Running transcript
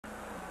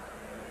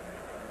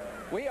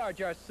We are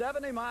just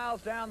 70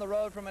 miles down the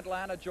road from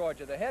Atlanta,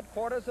 Georgia, the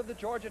headquarters of the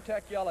Georgia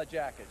Tech Yellow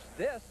Jackets.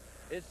 This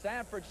is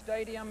Sanford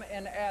Stadium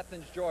in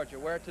Athens, Georgia,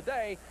 where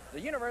today the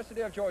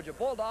University of Georgia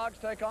Bulldogs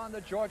take on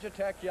the Georgia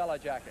Tech Yellow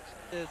Jackets.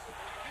 This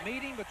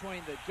meeting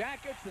between the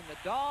Jackets and the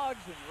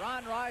Dogs, and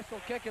Ron Rice will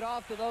kick it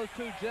off to those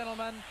two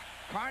gentlemen,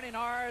 Carney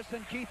Norris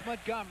and Keith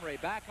Montgomery,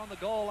 back on the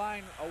goal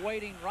line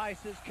awaiting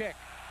Rice's kick.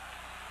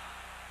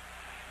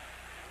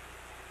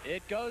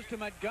 It goes to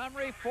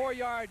Montgomery, 4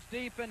 yards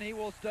deep, and he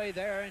will stay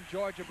there, and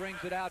Georgia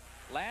brings it out.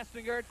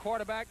 Lastinger at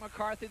quarterback,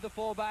 McCarthy the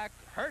fullback,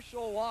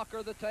 Herschel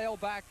Walker the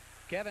tailback,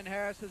 Kevin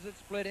Harris is it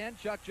split end,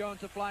 Chuck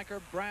Jones the flanker,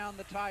 Brown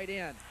the tight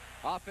end.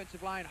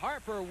 Offensive line,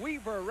 Harper,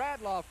 Weaver,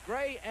 Radloff,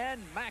 Gray, and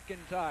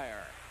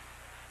McIntyre.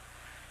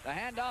 The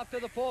handoff to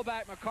the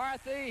fullback,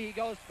 McCarthy. He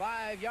goes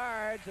 5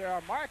 yards. There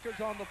are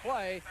markers on the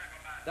play.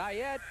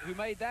 Diet, who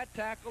made that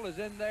tackle, is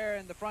in there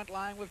in the front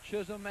line with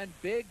Chisholm and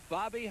big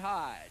Bobby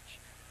Hodge.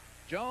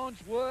 Jones,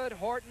 Wood,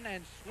 Horton,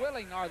 and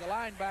Swilling are the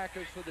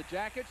linebackers for the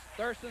Jackets.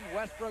 Thurston,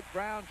 Westbrook,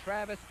 Brown,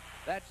 Travis,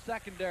 that's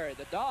secondary.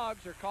 The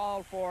Dogs are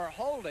called for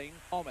holding.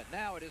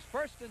 Now it is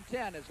 1st and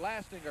 10 as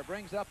Lastinger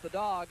brings up the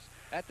Dogs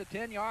at the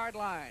 10-yard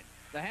line.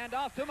 The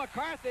handoff to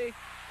McCarthy.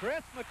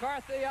 Chris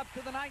McCarthy up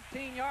to the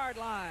 19-yard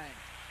line.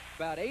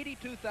 About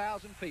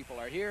 82,000 people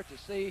are here to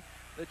see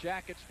the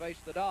Jackets face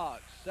the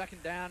Dogs.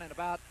 2nd down and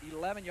about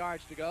 11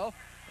 yards to go.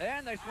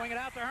 And they swing it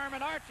out to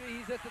Herman Archie.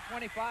 He's at the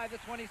 25, the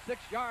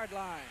 26-yard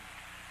line.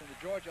 In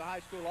the Georgia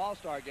High School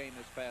All-Star game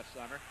this past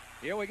summer.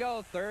 Here we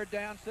go, 3rd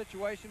down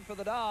situation for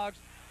the Dogs,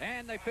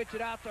 and they pitch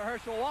it out to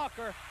Herschel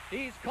Walker.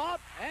 He's caught,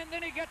 and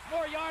then he gets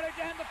more yardage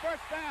and the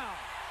 1st down.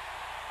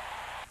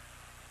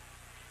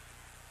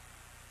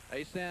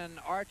 They send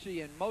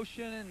Archie in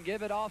motion and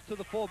give it off to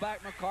the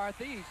fullback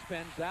McCarthy. He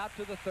spins out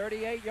to the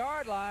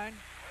 38-yard line.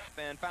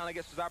 And finally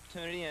gets his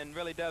opportunity and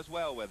really does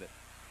well with it.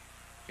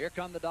 Here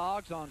come the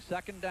Dogs on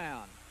 2nd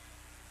down.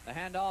 The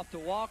handoff to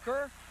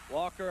Walker.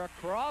 Walker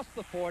across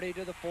the 40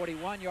 to the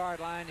 41-yard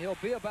line. He'll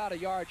be about a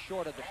yard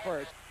short of the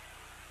 1st.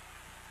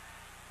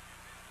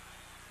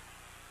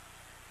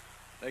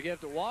 They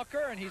give to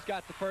Walker, and he's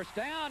got the 1st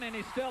down, and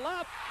he's still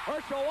up.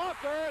 Herschel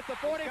Walker at the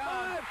 45.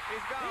 He's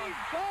gone. He's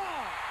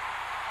gone.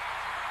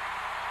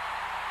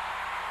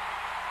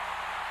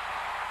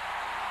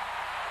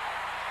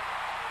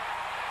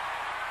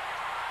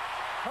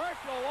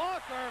 Herschel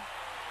Walker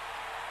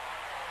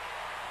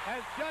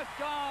has just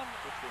gone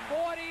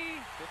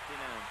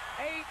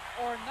 48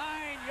 or 9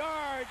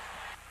 yards.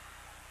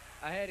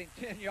 I had him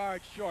 10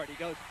 yards short. He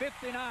goes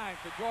 59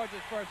 for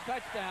Georgia's 1st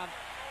touchdown.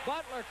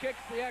 Butler kicks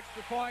the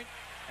extra point,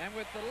 and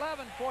with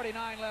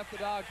 11:49 left, the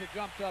Dogs have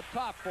jumped up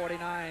top.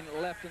 49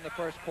 left in the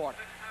 1st quarter.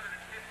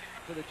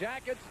 To the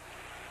Jackets,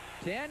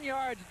 10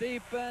 yards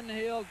deep, and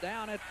he'll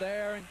down it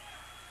there.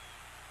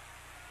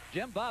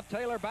 Jim Bob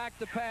Taylor back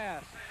to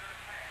pass.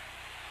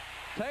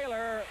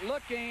 Taylor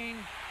looking,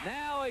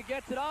 now he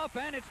gets it off,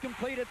 and it's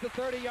complete at the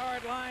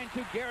 30-yard line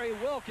to Gary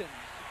Wilkins.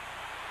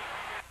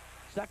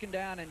 2nd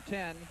down and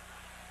 10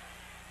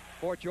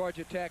 for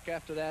Georgia Tech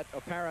after that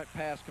apparent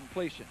pass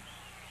completion.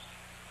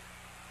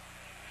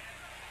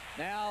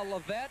 Now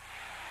Levette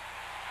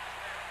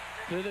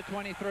to the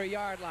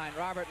 23-yard line,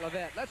 Robert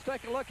Levette. Let's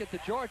take a look at the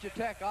Georgia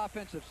Tech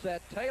offensive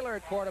set. Taylor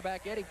at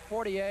quarterback, Eddie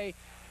Fortier,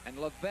 and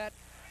Levette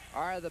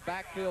are the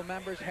backfield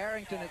members.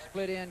 Harrington at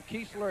split end,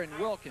 Kiesler and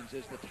Wilkins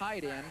is the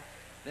tight end.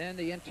 Then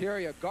the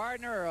interior,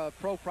 Gardner, a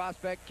pro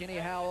prospect, Kenny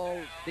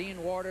Howell,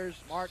 Dean Waters,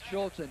 Mark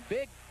Schultz, and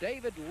big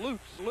David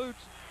Lutz. Lutz,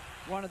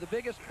 one of the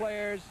biggest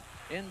players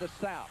in the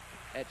South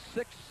at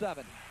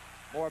 6'7".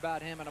 More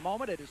about him in a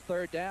moment. It is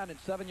 3rd down and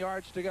 7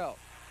 yards to go.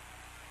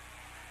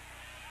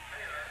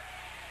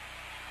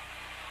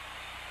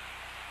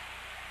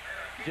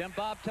 Jim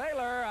Bob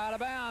Taylor out of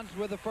bounds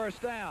with the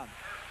 1st down.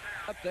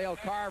 Dale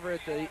Carver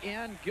at the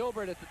end,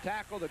 Gilbert at the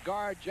tackle, the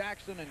guard,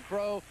 Jackson and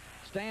Crow,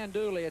 Stan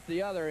Dooley at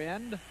the other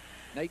end,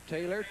 Nate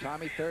Taylor,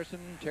 Tommy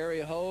Thurston,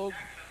 Terry Hogue,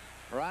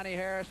 Ronnie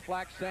Harris,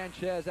 Flax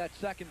Sanchez, that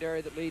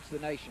secondary that leads the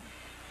nation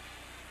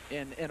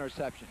in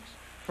interceptions.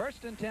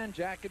 1st and 10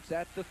 Jackets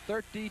at the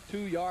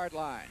 32-yard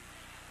line.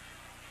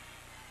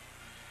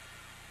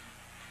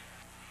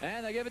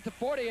 And they give it to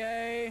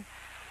Fortier.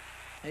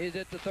 He's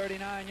at the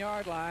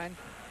 39-yard line.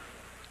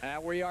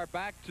 We are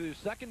back to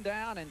 2nd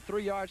down and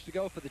 3 yards to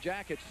go for the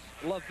Jackets.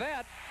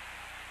 Levette,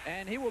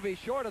 and he will be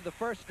short of the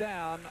 1st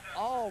down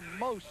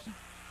almost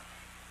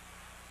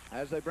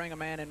as they bring a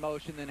man in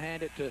motion, then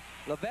hand it to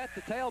Levette,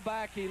 the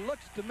tailback. He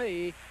looks to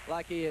me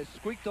like he has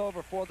squeaked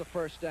over for the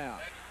 1st down.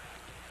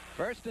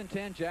 1st and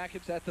 10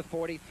 Jackets at the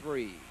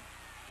 43.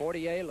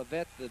 Fortier,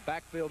 Levette, the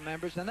backfield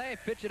members, and they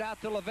pitch it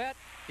out to Levette.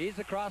 He's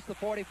across the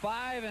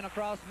 45 and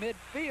across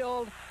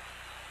midfield.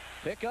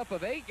 Pickup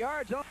of 8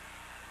 yards on.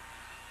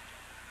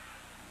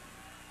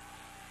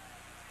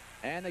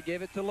 And they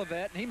give it to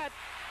Levette,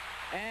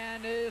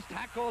 and is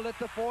tackled at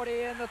the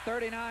 40 and the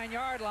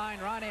 39-yard line.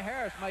 Ronnie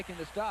Harris making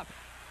the stop.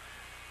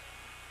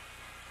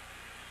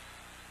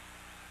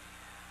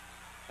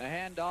 A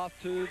handoff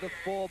to the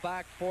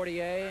fullback,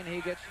 Fortier, and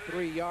he gets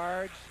 3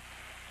 yards.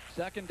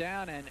 2nd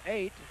down and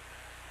 8.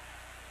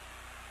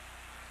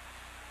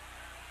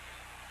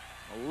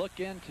 A look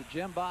into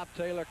Jim Bob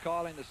Taylor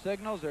calling the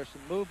signals. There's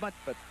some movement,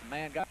 but the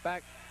man got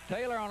back.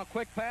 Taylor on a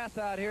quick pass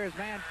out here. His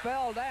man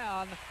fell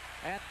down,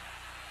 and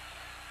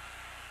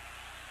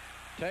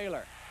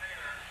Taylor.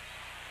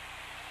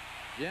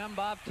 Jim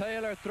Bob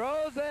Taylor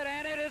throws it,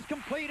 and it is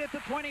complete at the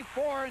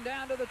 24 and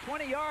down to the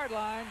 20-yard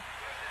line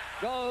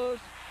goes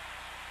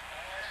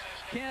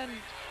Ken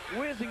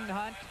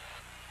Wisinhunt.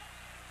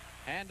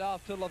 Hand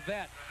off to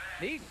Levette.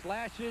 He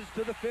slashes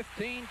to the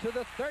 15, to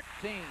the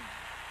 13.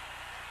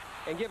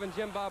 And giving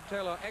Jim Bob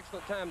Taylor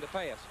excellent time to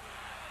pass.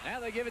 Now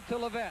they give it to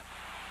Levette.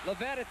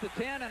 Levette at the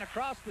 10 and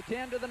across the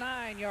 10 to the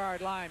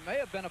 9-yard line. May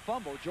have been a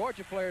fumble.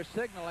 Georgia players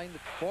signaling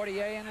the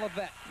 40A and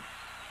Levette.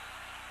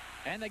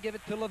 And they give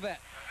it to Levette.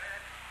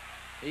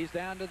 He's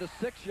down to the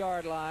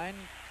 6-yard line.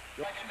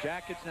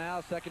 Jackets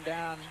now 2nd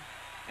down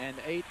and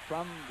 8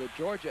 from the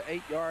Georgia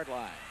 8-yard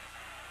line.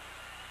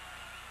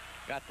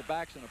 Got the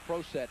backs in a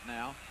pro set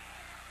now.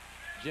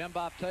 Jim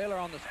Bob Taylor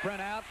on the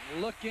sprint out,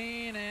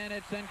 looking, and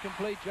it's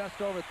incomplete, just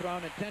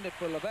overthrown, intended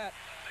for Levette.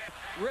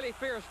 Really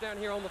fierce down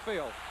here on the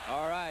field.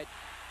 All right,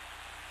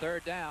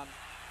 3rd down.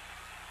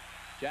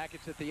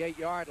 Jackets at the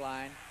 8-yard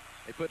line.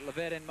 They put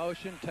Levette in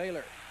motion.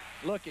 Taylor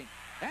looking,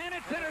 and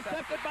it's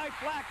intercepted by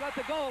Flack at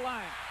the goal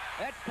line.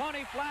 That's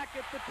Tony Flack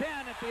at the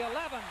 10, at the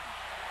 11.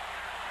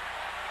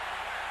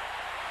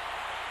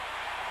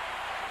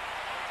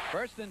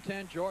 1st and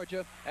 10,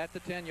 Georgia at the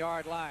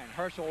 10-yard line.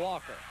 Herschel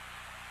Walker.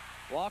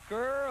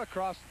 Walker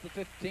across the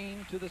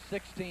 15 to the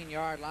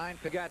 16-yard line.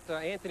 We got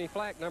Anthony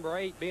Flack, number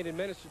 8, being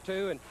administered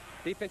to, and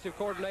defensive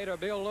coordinator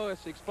Bill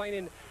Lewis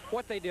explaining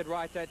what they did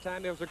right that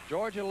time. It was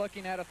Georgia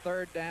looking at a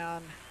 3rd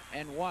down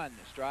and 1.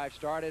 This drive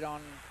started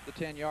on the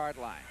 10-yard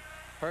line.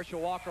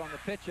 Herschel Walker on the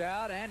pitch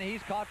out, and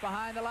he's caught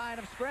behind the line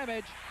of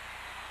scrimmage.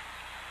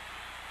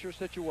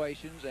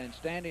 Situations, and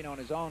standing on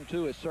his own,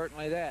 too, is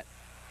certainly that.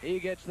 He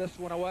gets this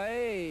one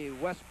away.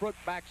 Westbrook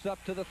backs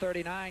up to the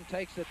 39,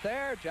 takes it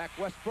there. Jack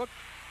Westbrook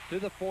to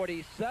the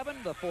 47,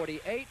 the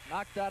 48,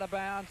 knocked out of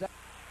bounds.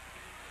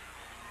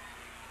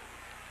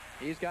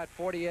 He's got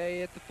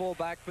 48 at the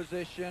fullback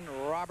position,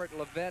 Robert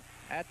Levette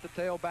at the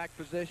tailback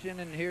position,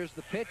 and here's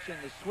the pitch and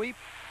the sweep,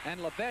 and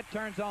Levette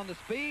turns on the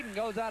speed and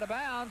goes out of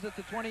bounds at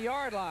the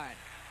 20-yard line.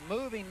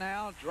 Moving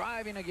now,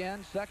 driving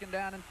again, 2nd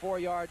down and 4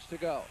 yards to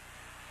go.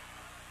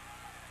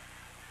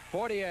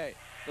 48,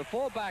 the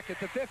fullback at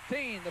the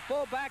 15, the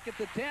fullback at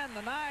the 10,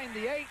 the 9,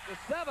 the 8,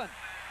 the 7.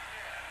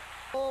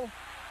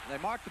 They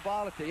mark the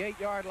ball at the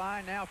 8-yard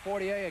line. Now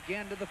 48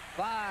 again to the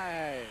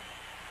 5.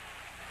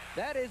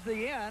 That is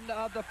the end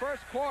of the 1st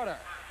quarter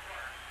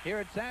here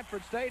at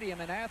Sanford Stadium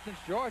in Athens,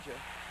 Georgia.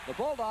 The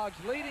Bulldogs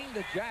leading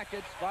the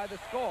Jackets by the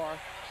score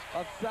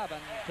of 7-0.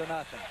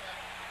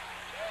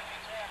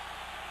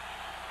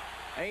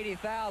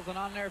 80,000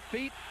 on their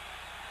feet.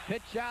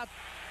 Pitch out.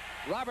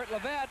 Robert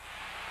Levette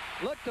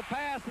looked to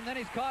pass, and then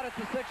he's caught at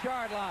the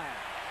 6-yard line.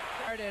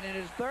 And it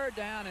is 3rd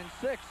down and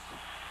 6.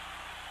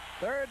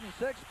 3rd and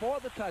 6 for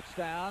the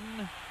touchdown.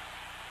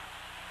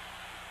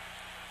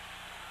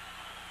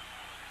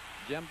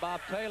 Jim Bob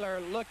Taylor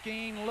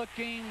looking.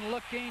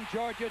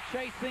 Georgia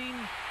chasing.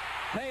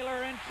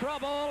 Taylor in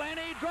trouble, and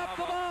he dropped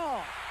the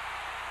ball.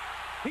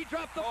 He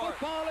dropped the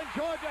football, and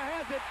Georgia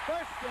has it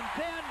 1st and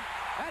 10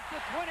 at the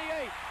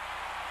 28.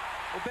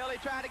 Well, Billy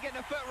tried to get in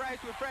a foot race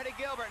with Freddie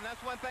Gilbert, and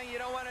that's one thing you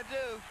don't want to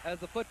do.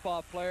 As a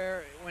football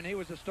player, when he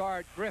was a star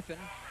at Griffin,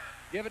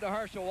 give it to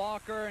Herschel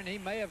Walker, and he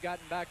may have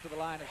gotten back to the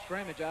line of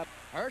scrimmage.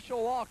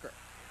 Herschel Walker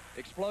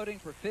exploding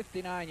for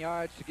 59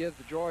 yards to give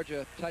the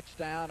Georgia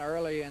touchdown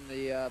early in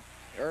the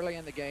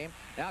game.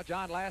 Now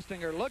John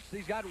Lastinger looks.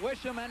 He's got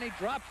Wisham, and he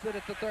drops it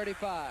at the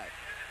 35.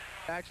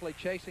 Actually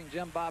chasing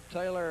Jim Bob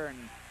Taylor and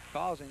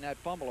causing that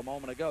fumble a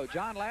moment ago.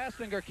 John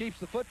Lastinger keeps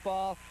the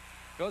football,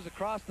 goes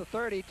across the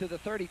 30 to the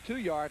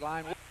 32-yard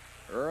line.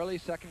 Early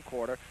 2nd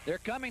quarter. They're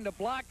coming to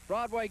block.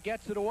 Broadway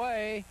gets it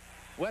away.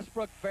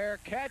 Westbrook fair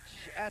catch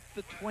at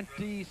the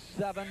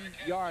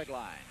 27-yard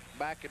line.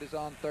 Back at his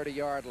own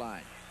 30-yard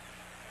line.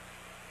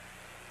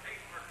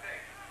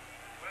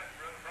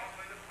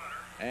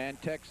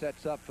 And Tech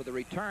sets up for the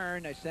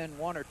return. They send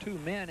 1 or 2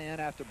 men in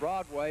after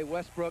Broadway.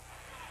 Westbrook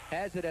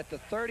has it at the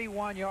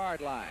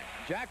 31-yard line.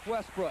 Jack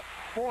Westbrook,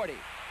 40.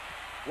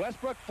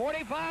 Westbrook,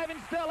 45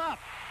 and still up.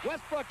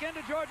 Westbrook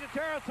into Georgia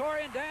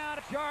territory and down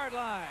at the yard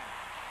line.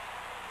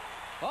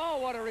 Oh,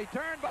 what a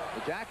return.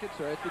 The Jackets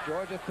are at the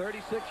Georgia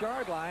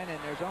 36-yard line, and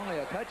there's only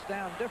a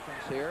touchdown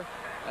difference here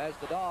as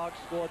the Dogs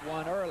scored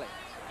one early.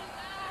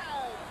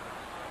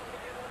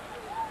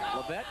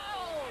 Levette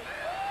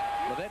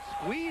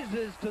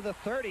squeezes to the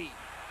 30.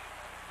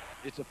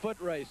 It's a foot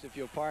race, if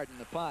you'll pardon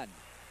the pun.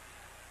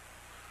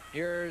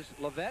 Here's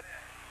Levette,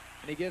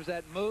 and he gives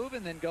that move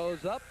and then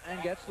goes up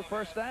and gets the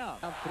 1st down.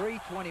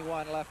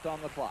 3:21 left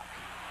on the clock.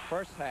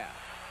 1st half.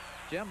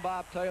 Jim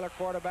Bob Taylor,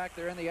 quarterback.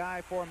 They're in the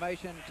I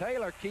formation.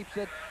 Taylor keeps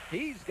it.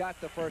 He's got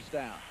the 1st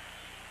down.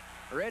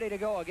 Ready to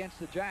go against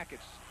the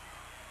Jackets.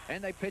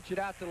 And they pitch it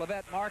out to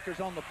Levette. Markers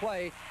on the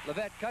play.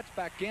 Levette cuts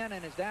back in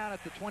and is down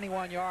at the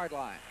 21-yard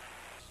line.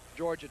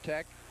 Georgia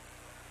Tech.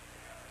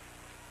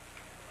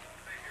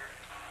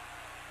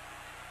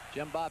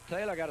 Jim Bob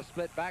Taylor got a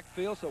split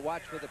backfield, so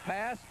watch for the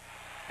pass.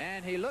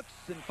 And he looks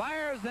and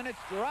fires, and it's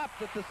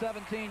dropped at the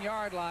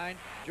 17-yard line.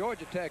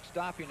 Georgia Tech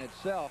stopping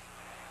itself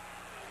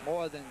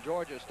more than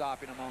Georgia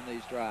stopping them on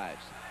these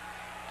drives.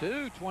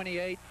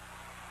 2:28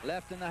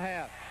 left in the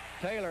half.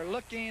 Taylor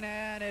looking,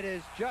 and it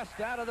is just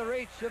out of the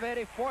reach of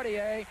Eddie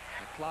Fortier.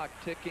 The clock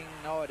ticking.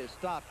 No, it is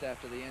stopped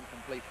after the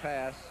incomplete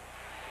pass.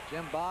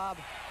 Jim Bob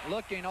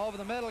looking over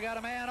the middle, got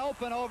a man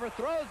open,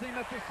 overthrows him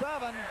at the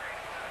 7.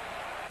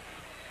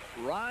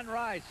 Ron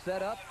Rice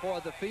set up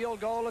for the field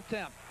goal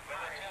attempt.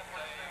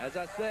 As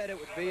I said, it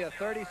would be a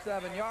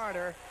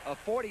 37-yarder, a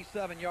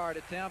 47-yard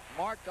attempt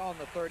marked on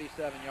the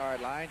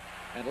 37-yard line.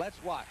 And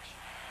let's watch.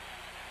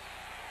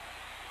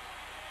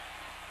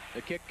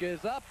 The kick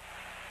is up,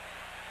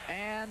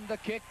 and the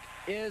kick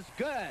is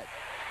good.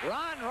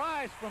 Ron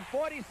Rice from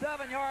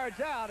 47 yards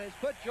out has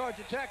put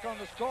Georgia Tech on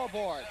the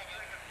scoreboard.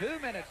 2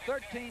 minutes,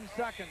 13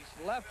 seconds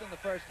left in the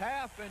first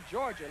half, and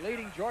Georgia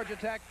leading Georgia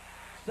Tech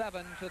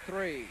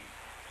 7-3.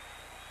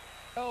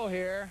 So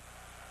here,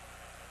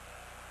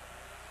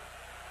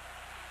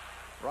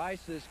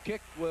 Rice's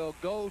kick will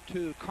go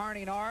to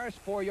Carney Norris,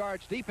 4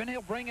 yards deep, and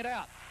he'll bring it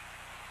out.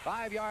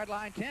 5-yard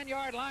line,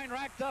 10-yard line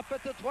racked up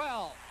at the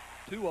 12.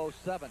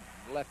 2:07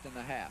 left in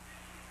the half.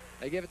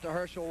 They give it to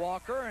Herschel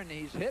Walker, and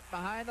he's hit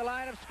behind the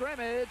line of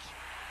scrimmage.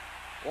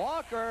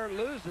 Walker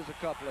loses a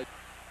couple of...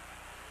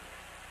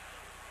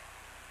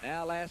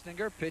 Now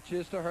Lastinger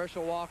pitches to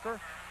Herschel Walker.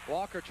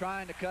 Walker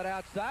trying to cut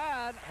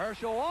outside.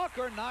 Herschel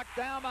Walker knocked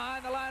down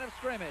behind the line of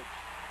scrimmage.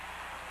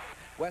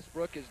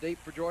 Westbrook is deep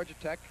for Georgia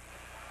Tech.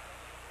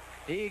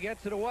 He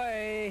gets it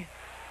away.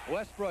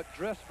 Westbrook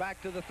drifts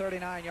back to the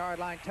 39-yard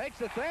line,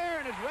 takes it there,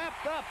 and is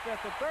wrapped up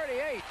at the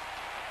 38.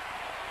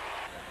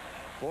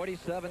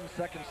 47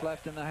 seconds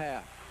left in the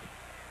half.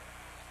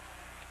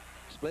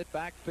 Split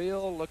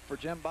backfield, look for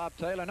Jim Bob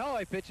Taylor. No,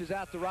 he pitches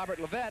out to Robert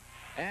Levette,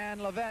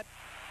 and Levette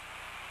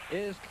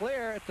is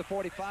clear at the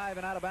 45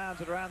 and out of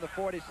bounds at around the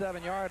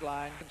 47-yard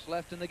line.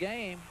 Left in the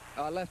game,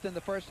 left in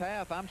the first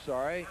half, I'm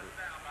sorry.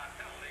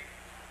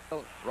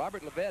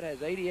 Robert Levette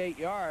has 88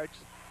 yards.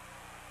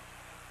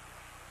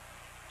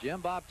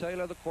 Jim Bob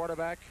Taylor, the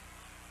quarterback.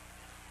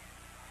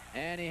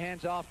 And he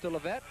hands off to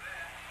Levette.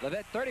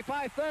 Levette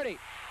 35-30.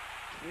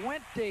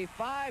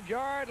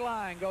 25-yard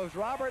line goes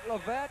Robert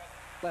Levette.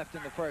 Left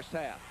in the first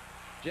half.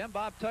 Jim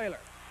Bob Taylor.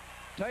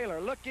 Taylor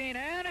looking,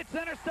 and it's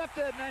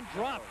intercepted and then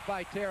dropped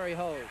by Terry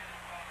Hogue.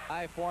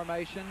 High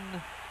formation.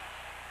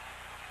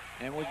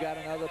 And we've got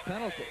another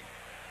penalty.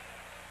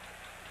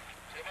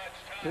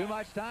 Too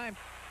much time.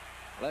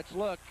 Let's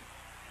look.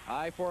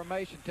 High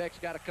formation. Tech's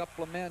got a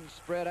couple of men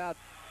spread out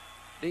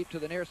deep to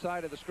the near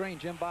side of the screen.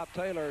 Jim Bob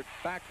Taylor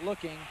back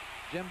looking.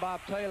 Jim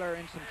Bob Taylor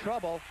in some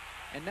trouble.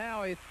 And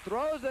now he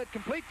throws it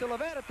complete to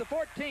Levette at the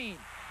 14.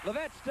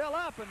 Levette's still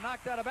up and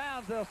knocked out of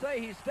bounds. They'll say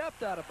he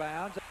stepped out of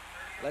bounds.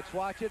 Let's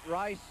watch it.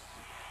 Rice,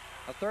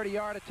 a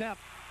 30-yard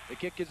attempt. The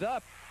kick is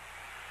up.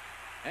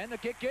 And the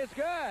kick is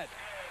good.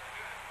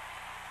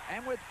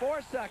 And with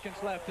 4 seconds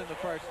left in the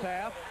first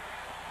half,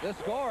 the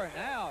score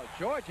now,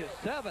 Georgia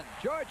 7,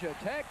 Georgia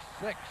Tech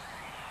 6.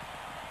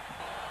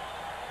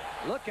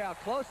 Look how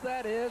close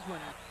that is when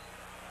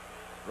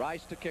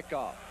Rice to kick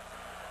off.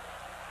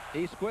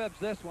 He squibs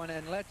this one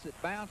and lets it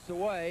bounce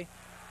away.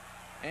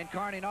 And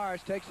Carney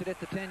Norris takes it at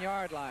the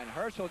 10-yard line.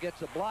 Herschel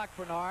gets a block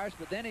for Norris,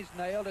 but then he's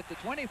nailed at the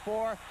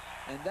 24.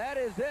 And that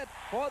is it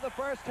for the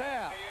first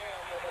half.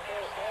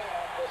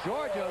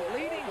 Georgia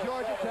leading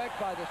Georgia Tech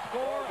by the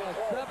score of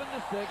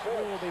 7-6.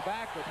 We will be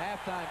back with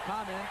halftime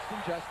comments in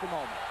just a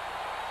moment.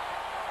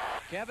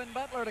 Kevin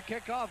Butler to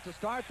kick off to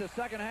start the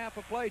second half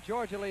of play.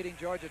 Georgia leading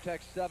Georgia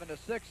Tech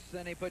 7-6,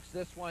 and he puts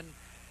this one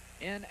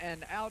in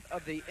and out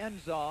of the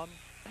end zone.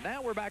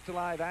 Now we're back to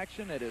live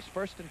action. It is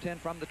 1st and 10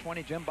 from the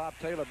 20. Jim Bob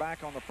Taylor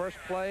back on the first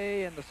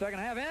play in the second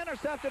half.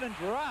 Intercepted and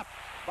dropped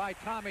by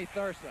Tommy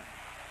Thurston.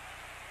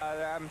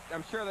 I'm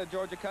sure the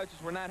Georgia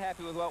coaches were not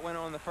happy with what went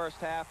on in the first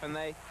half, and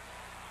they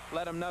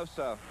let them know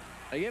so.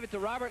 They give it to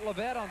Robert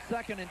Levette on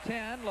 2nd and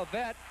 10.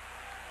 Levette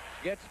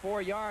gets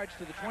 4 yards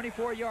to the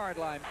 24-yard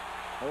line.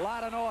 A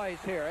lot of noise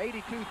here.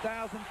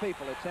 82,000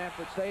 people at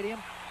Sanford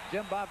Stadium.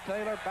 Jim Bob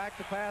Taylor back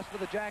to pass for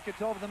the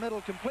Jackets over the middle,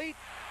 complete.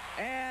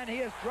 And he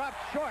is dropped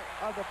short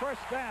of the first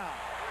down.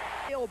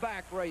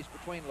 Heel-back race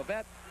between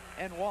Levette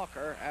and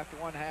Walker after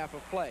 1 half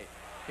of play.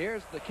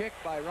 Here's the kick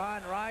by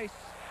Ron Rice.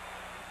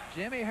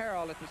 Jimmy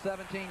Harrell at the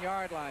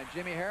 17-yard line.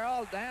 Jimmy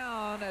Harrell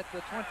down at the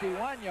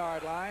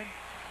 21-yard line.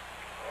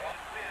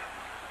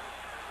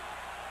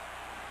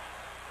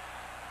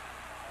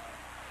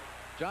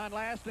 John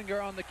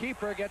Lastinger on the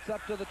keeper gets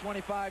up to the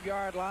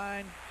 25-yard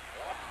line.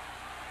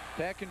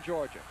 Tech and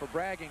Georgia for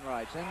bragging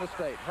rights in the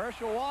state.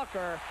 Herschel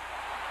Walker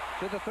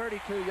to the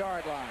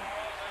 32-yard line.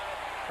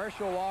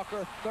 Herschel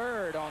Walker,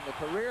 3rd on the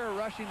career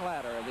rushing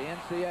ladder of the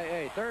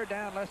NCAA. 3rd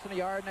down, less than a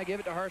yard, and they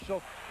give it to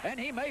Herschel, and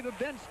he may have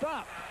been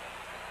stopped.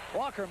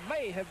 Walker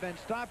may have been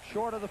stopped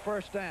short of the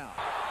first down.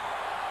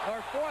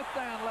 Or 4th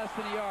down, less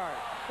than a yard.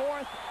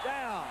 4th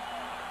down.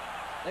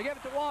 They give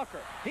it to Walker.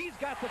 He's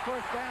got the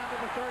first down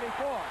to the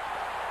 34.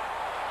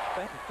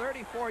 The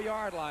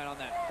 34-yard line on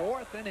that,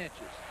 4th and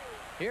inches.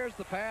 Here's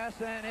the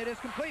pass, and it is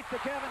complete to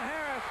Kevin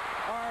Harris.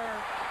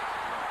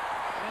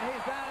 And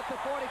he's down at the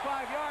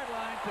 45-yard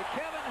line to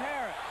Kevin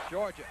Harris.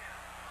 Georgia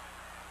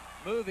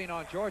moving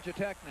on Georgia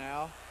Tech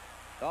now.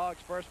 Dogs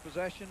first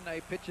possession.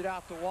 They pitch it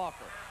out to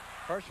Walker.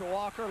 Herschel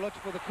Walker looks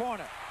for the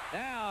corner.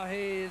 Now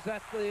he's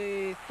at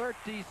the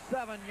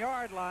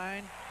 37-yard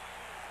line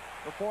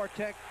before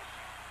Tech.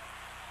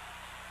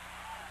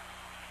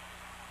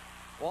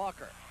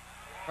 Walker.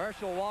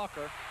 Herschel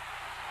Walker.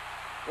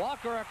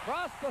 Walker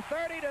across the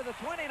 30 to the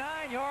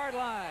 29-yard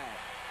line.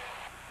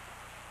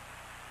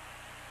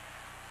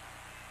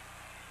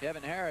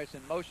 Kevin Harris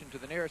in motion to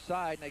the near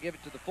side, and they give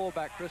it to the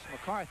fullback, Chris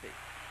McCarthy.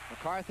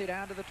 McCarthy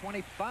down to the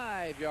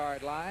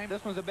 25-yard line.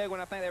 This one's a big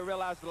one. I think they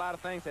realized a lot of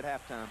things at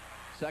halftime.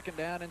 2nd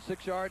down and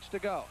 6 yards to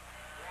go.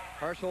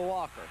 Herschel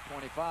Walker,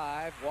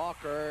 25.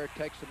 Walker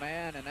takes a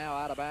man and now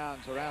out of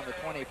bounds around the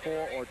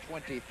 24 or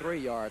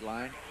 23-yard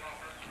line.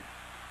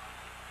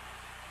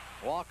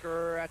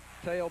 Walker at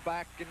the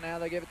tailback, and now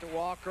they give it to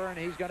Walker, and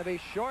he's going to be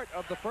short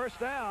of the first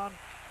down.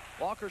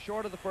 Walker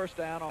short of the first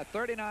down on a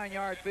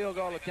 39-yard field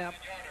goal attempt.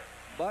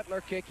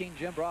 Butler kicking,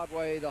 Jim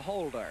Broadway the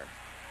holder.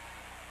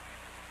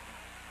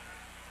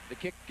 The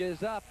kick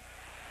is up,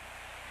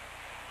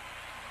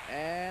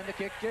 and the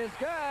kick is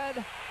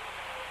good.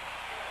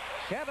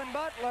 Kevin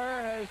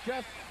Butler has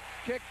just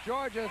kicked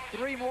Georgia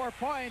 3 more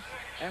points,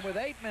 and with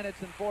 8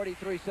 minutes and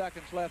 43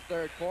 seconds left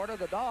third quarter,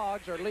 the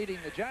Dogs are leading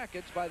the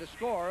Jackets by the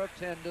score of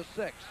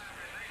 10-6.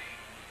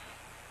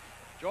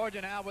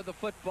 Georgia now with the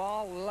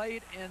football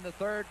late in the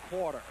third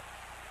quarter.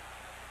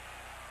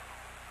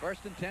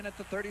 1st and 10 at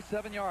the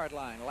 37-yard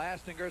line.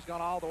 Lastinger's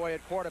gone all the way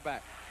at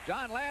quarterback.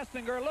 John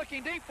Lastinger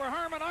looking deep for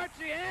Herman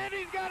Archie, and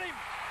he's got him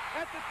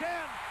at the 10,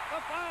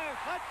 the 5,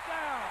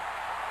 touchdown.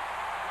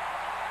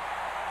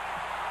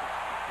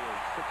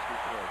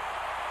 63.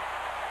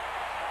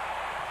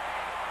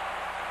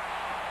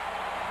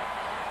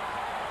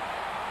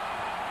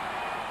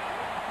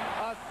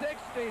 A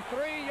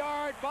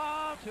 63-yard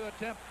bomb to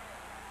attempt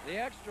the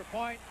extra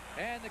point,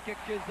 and the kick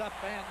is up,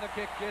 and the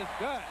kick is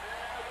good.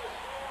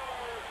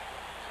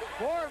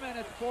 4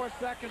 minutes, 4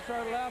 seconds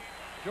are left.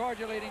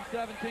 Georgia leading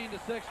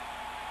 17-6.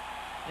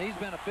 He's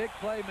been a big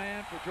play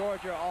man for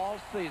Georgia all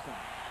season.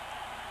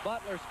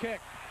 Butler's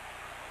kick.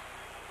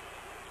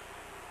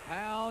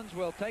 Pounds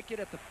will take it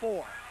at the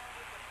 4.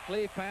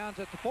 Cleve Pounds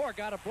at the 4,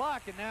 got a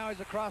block, and now he's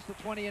across the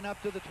 20 and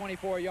up to the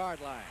 24-yard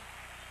line.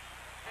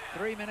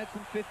 3 minutes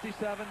and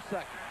 57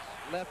 seconds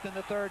left in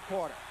the third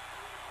quarter.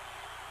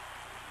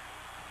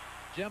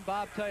 Jim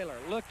Bob Taylor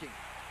looking.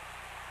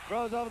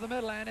 Throws over the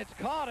middle, and it's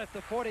caught at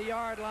the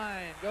 40-yard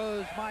line.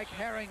 Goes Mike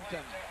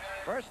Harrington.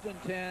 1st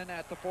and 10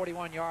 at the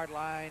 41-yard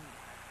line.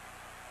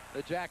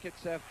 The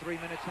Jackets have 3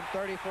 minutes and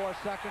 34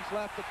 seconds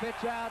left to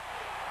pitch out.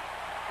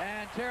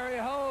 And Terry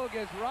Hogue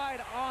is right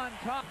on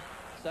top.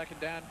 2nd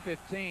down,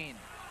 15.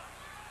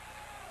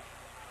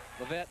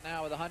 Levet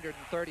now with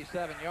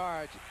 137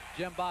 yards.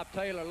 Jim Bob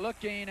Taylor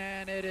looking,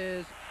 and it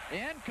is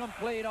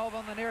incomplete over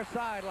on the near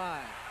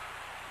sideline.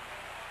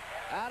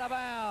 Out of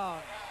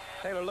bounds.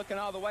 Taylor looking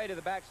all the way to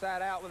the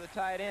backside out with a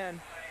tight end.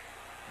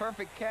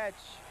 Perfect catch,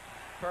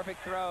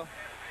 perfect throw.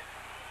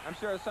 I'm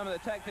sure some of the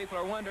Tech people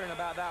are wondering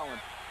about that one.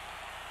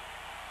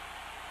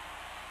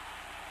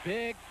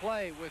 Big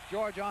play with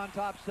Georgia on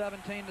top,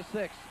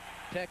 17-6.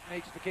 Tech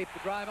needs to keep the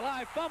drive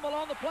alive. Fumble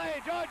on the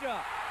play. Georgia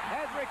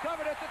has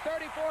recovered at the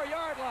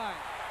 34-yard line.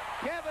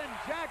 Kevin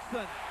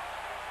Jackson,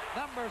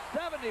 number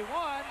 71,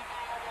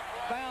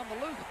 found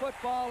the loose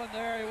football, and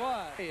there he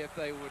was. If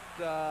they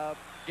would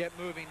get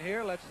moving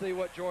here, let's see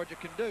what Georgia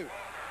can do.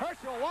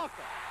 Herschel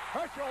Walker.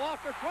 Herschel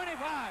Walker,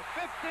 25,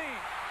 15.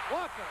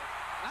 Walker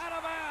out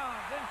of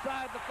bounds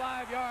inside the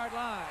 5-yard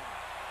line.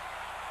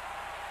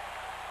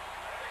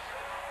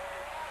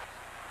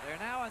 They're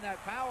now in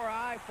that power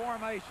I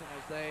formation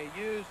as they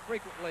use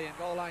frequently in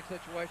goal line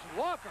situations.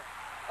 Walker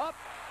up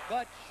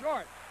but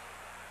short.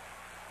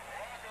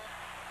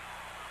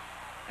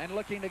 And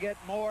looking to get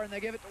more, and they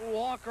give it to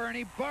Walker, and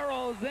he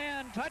burrows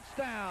in.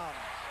 Touchdown.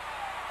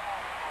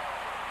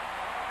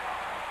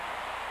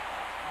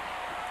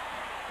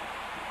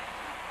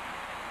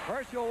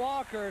 Herschel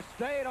Walker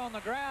stayed on the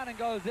ground and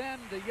goes in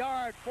the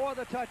yard for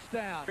the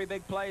touchdown. 3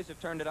 big plays have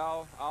turned it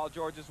all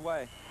Georgia's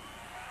way.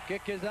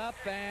 Kick is up,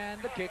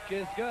 and the kick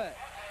is good.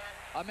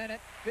 1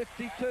 minute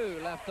 52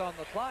 left on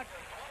the clock,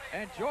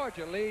 and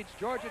Georgia leads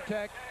Georgia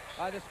Tech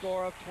by the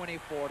score of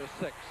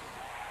 24-6.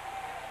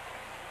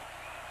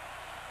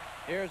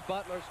 Here's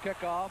Butler's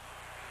kickoff.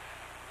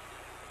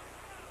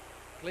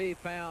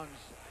 Cleve Pounds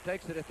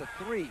takes it at the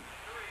 3.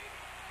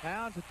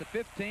 Pounds at the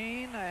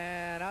 15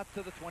 and out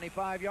to the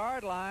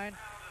 25-yard line.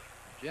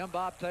 Jim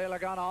Bob Taylor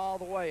gone all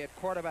the way at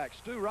quarterback.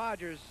 Stu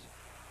Rogers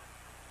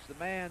is the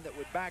man that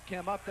would back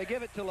him up. They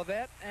give it to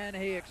Levet, and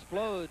he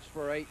explodes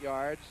for 8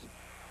 yards.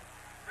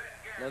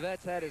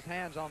 Levet's had his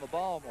hands on the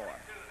ball more.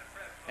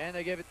 And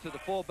they give it to the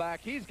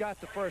fullback. He's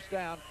got the first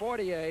down.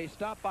 48,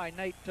 stopped by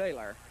Nate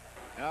Taylor.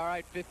 All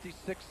right,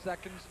 56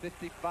 seconds,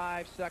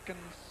 55 seconds.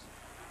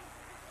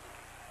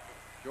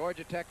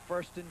 Georgia Tech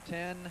 1st and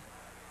 10.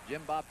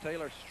 Jim Bob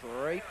Taylor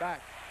straight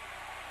back.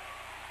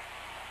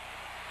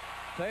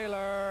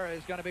 Taylor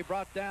is going to be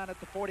brought down at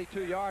the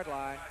 42-yard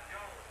line.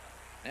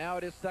 Now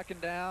it is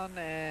 2nd down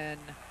and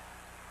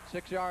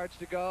 6 yards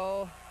to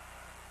go.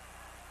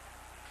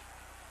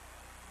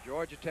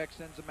 Georgia Tech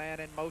sends a man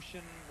in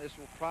motion. This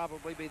will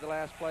probably be the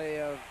last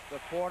play of the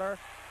quarter.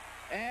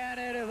 And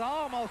it is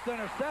almost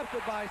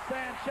intercepted by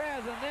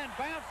Sanchez and then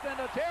bounced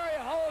into Terry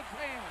Hogue's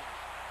hands.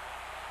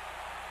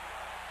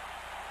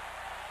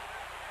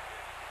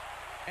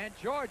 And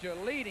Georgia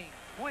leading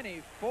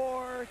 24-6.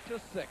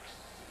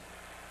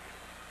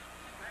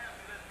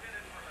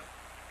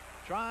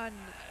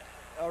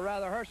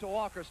 Herschel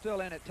Walker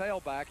still in at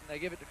tailback, and they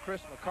give it to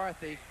Chris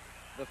McCarthy,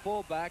 the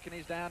fullback, and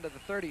he's down to the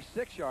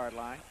 36-yard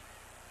line.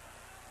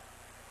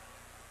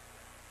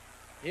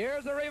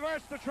 Here's a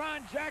reverse to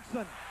Tron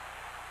Jackson.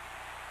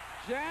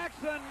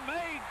 Jackson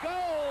made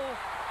goal.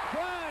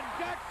 Tron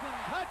Jackson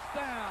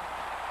touchdown.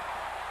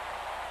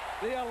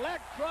 The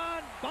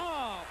electron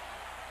bomb.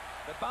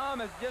 The bomb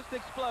has just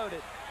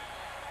exploded.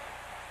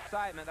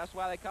 Excitement. That's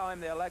why they call him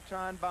the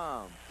electron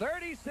bomb.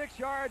 36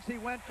 yards he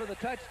went for the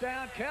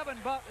touchdown. Kevin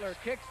Butler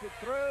kicks it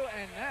through,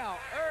 and now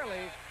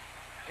early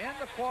in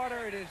the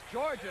quarter it is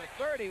Georgia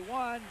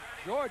 31,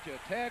 Georgia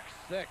Tech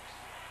 6.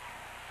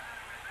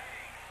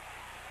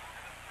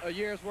 A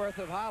year's worth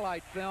of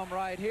highlight film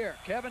right here.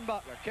 Kevin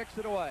Butler kicks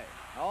it away.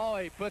 Oh,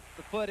 he put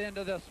the foot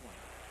into this one.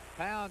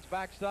 Pounds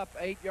backs up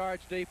 8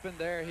 yards deep, and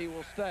there he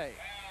will stay.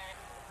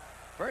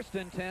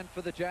 1st and 10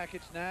 for the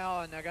Jackets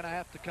now, and they're going to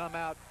have to come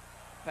out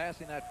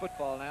passing that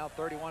football now,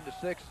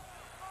 31-6.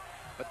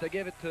 But they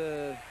give it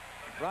to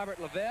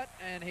Robert Levette,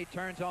 and he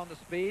turns on the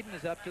speed and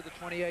is up to the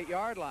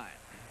 28-yard line.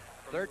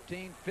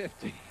 13-50.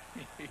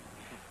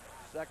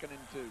 2nd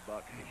and 2,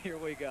 Buck. Here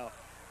we go.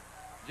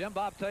 Jim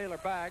Bob Taylor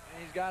back,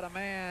 and he's got a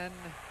man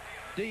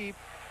deep.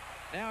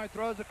 Now he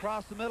throws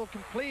across the middle.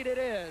 Complete it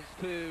is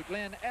to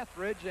Glenn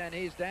Etheridge, and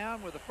he's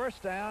down with a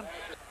 1st down.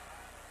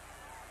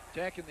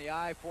 Checking the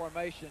I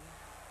formation.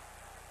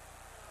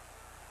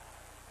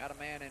 Got a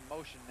man in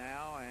motion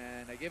now,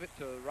 and they give it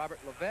to Robert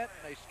Levette,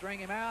 and they string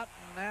him out,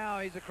 and now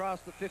he's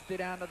across the 50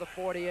 down to the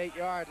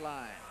 48-yard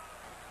line.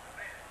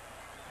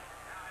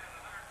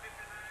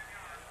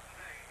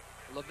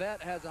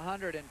 Levette has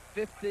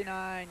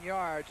 159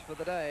 yards for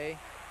the day.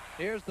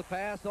 Here's the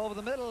pass over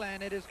the middle,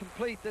 and it is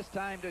complete this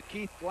time to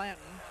Keith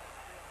Blanton.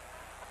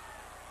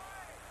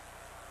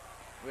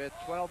 With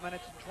 12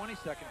 minutes and 20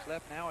 seconds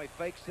left, now he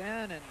fakes in,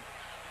 and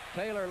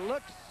Taylor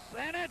looks,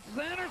 and it's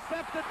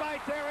intercepted by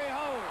Terry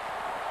Hogue.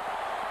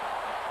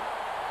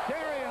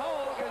 Terry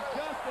Hogue has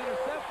just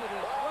intercepted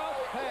his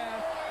 12th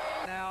pass.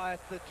 Now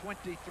at the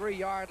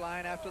 23-yard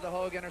line after the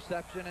Hogue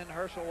interception, and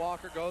Herschel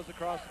Walker goes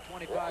across the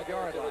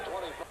 25-yard line.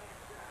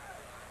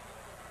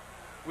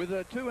 With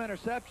the 2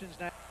 interceptions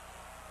now,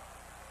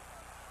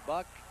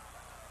 Buck,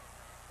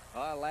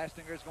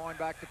 Lastinger's going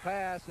back to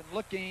pass and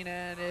looking,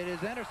 and it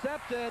is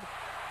intercepted.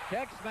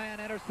 Tech's man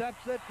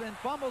intercepts it and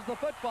fumbles the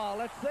football.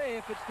 Let's see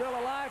if it's still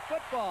a live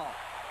football.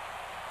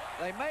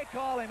 They may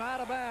call him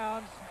out of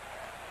bounds.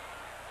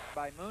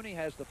 By Mooney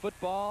has the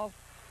football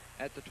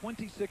at the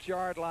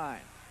 26-yard line.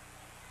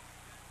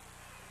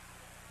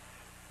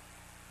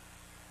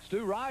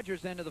 Stu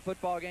Rogers into the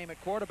football game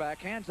at quarterback,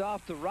 hands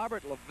off to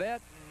Robert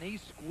Levette, and he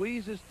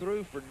squeezes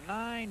through for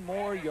 9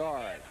 more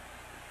yards.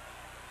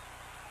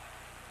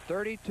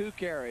 32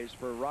 carries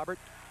for Robert.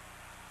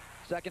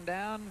 2nd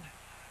down,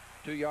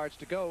 2 yards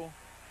to go.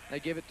 They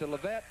give it to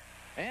Levette,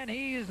 and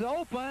he's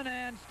open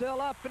and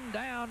still up and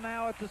down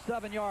now at the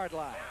 7-yard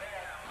line.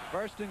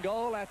 1st and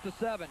goal at the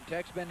 7.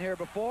 Tech's been here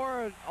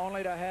before,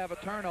 only to have a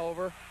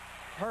turnover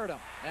hurt him.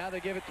 Now they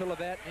give it to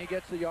Levette, and he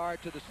gets a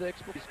yard to the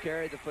 6. He's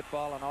carried the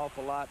football an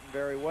awful lot and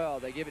very well.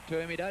 They give it to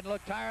him. He doesn't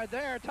look tired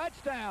there.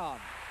 Touchdown!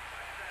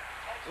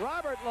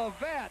 Robert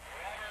Levette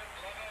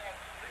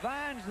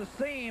finds the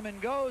seam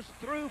and goes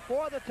through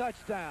for the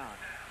touchdown.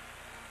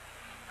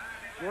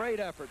 Great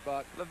effort,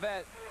 Buck.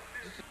 Levette,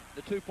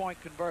 the 2-point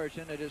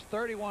conversion. It is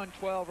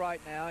 31-12 right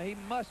now. He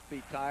must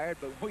be tired,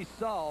 but we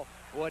saw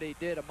what he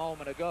did a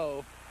moment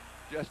ago,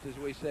 just as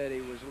we said he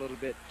was a little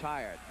bit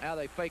tired. Now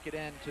they fake it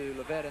into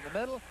Levette in the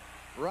middle.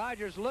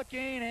 Rogers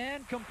looking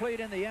and complete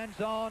in the end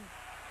zone.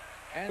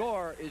 And the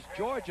score is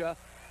Georgia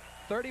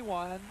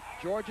 31,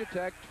 Georgia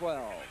Tech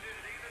 12.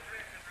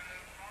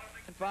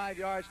 And 5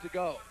 yards to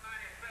go.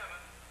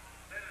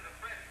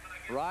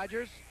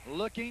 Rogers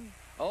looking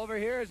over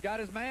here. He's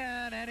got his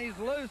man, and he's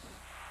loose.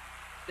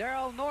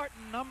 Darrell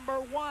Norton,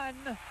 number 1.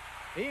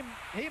 He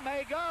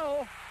may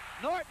go.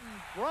 Norton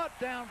brought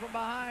down from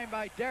behind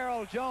by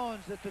Darrell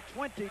Jones at the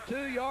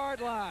 22-yard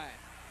line.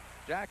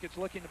 Jackets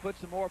looking to put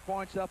some more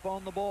points up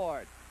on the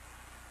board.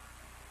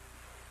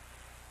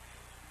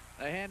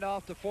 They hand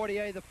off to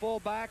Fortier, the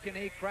fullback, and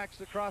he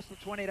cracks across the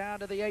 20 down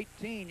to the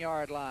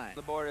 18-yard line.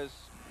 The board is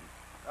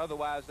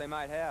otherwise they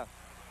might have.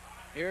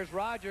 Here's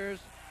Rogers,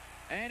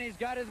 and he's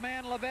got his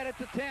man Levette at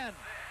the 10.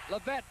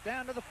 Levette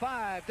down to the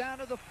 5, down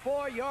to the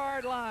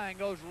 4-yard line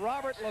goes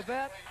Robert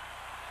Levette.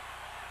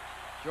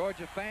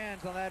 Georgia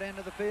fans on that end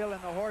of the field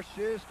in the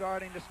horseshoe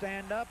starting to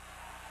stand up.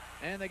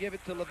 And they give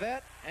it to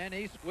Levette, and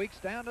he squeaks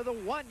down to the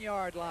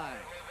 1-yard line.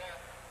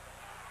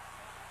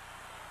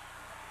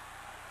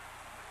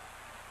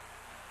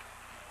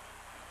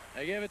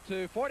 They give it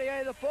to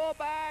 48, the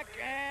fullback,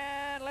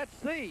 and let's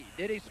see.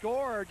 Did he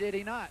score or did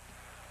he not?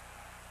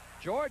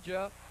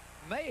 Georgia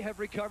may have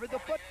recovered the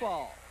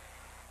football.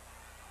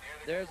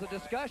 There's a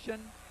discussion.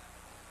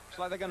 Looks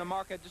like they're going to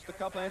mark it just a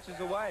couple inches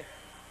away.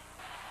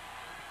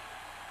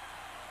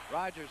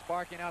 Rogers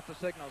barking out the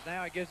signals.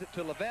 Now he gives it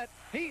to Levette.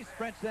 He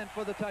sprints in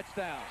for the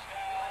touchdown.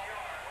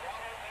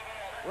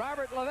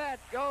 Robert Levette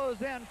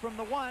goes in from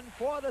the 1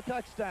 for the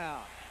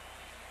touchdown.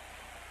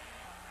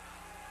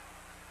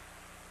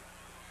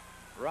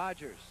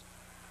 Rogers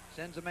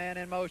sends a man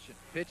in motion,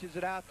 pitches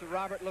it out to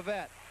Robert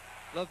Levette.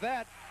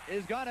 Levette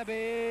is going to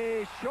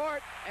be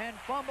short and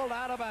fumbled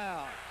out of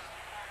bounds.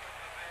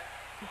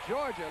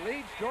 Georgia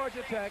leads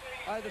Georgia Tech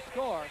by the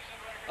score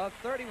of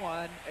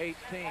 31-18.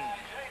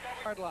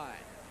 Yard line.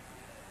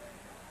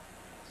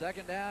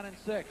 2nd down and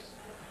 6.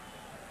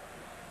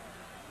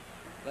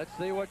 Let's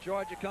see what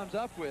Georgia comes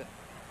up with.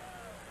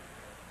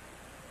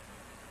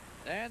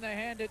 And they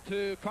hand it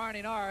to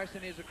Carney Norris,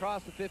 and he's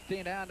across the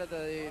 15 down to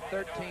the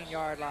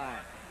 13-yard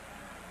line.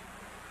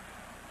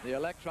 The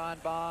electron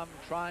bomb,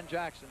 Tron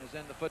Jackson, is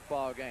in the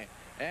football game.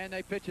 And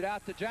they pitch it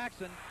out to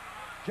Jackson.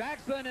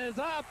 Jackson is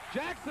up.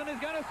 Jackson is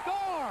going to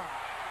score.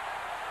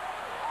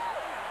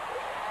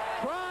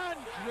 Tron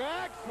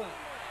Jackson.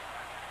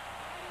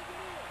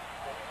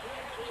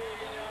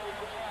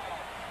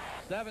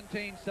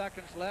 17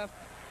 seconds left.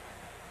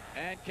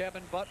 And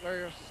Kevin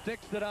Butler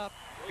sticks it up.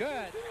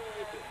 Good.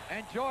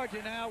 And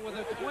Georgia now with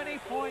a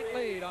 20-point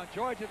lead on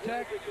Georgia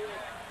Tech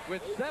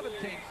with 17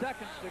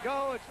 seconds to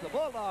go. It's the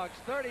Bulldogs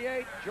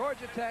 38,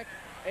 Georgia Tech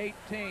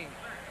 18.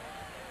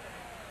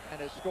 And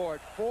has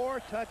scored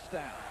 4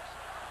 touchdowns.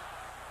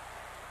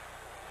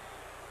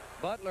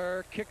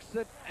 Butler kicks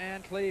it,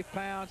 and Cleve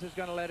Pounds is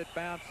going to let it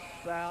bounce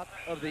out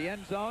of the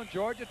end zone.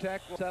 Georgia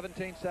Tech,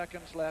 17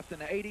 seconds left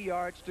and 80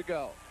 yards to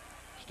go.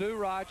 Stu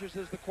Rogers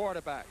is the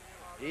quarterback.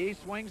 He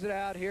swings it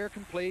out here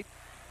complete.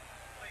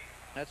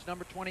 That's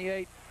number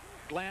 28,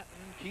 Blanton,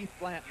 Keith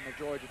Blanton of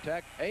Georgia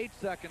Tech. 8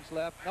 seconds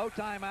left. No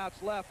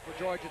timeouts left for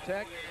Georgia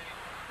Tech.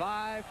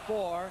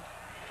 5-4.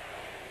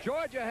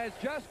 Georgia has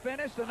just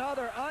finished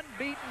another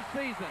unbeaten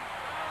season.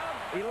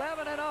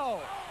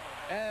 11-0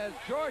 as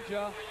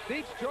Georgia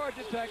beats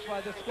Georgia Tech by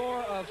the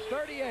score of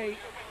 38-18.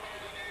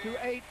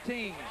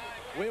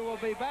 We will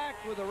be back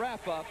with a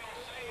wrap-up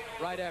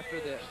right after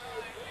this.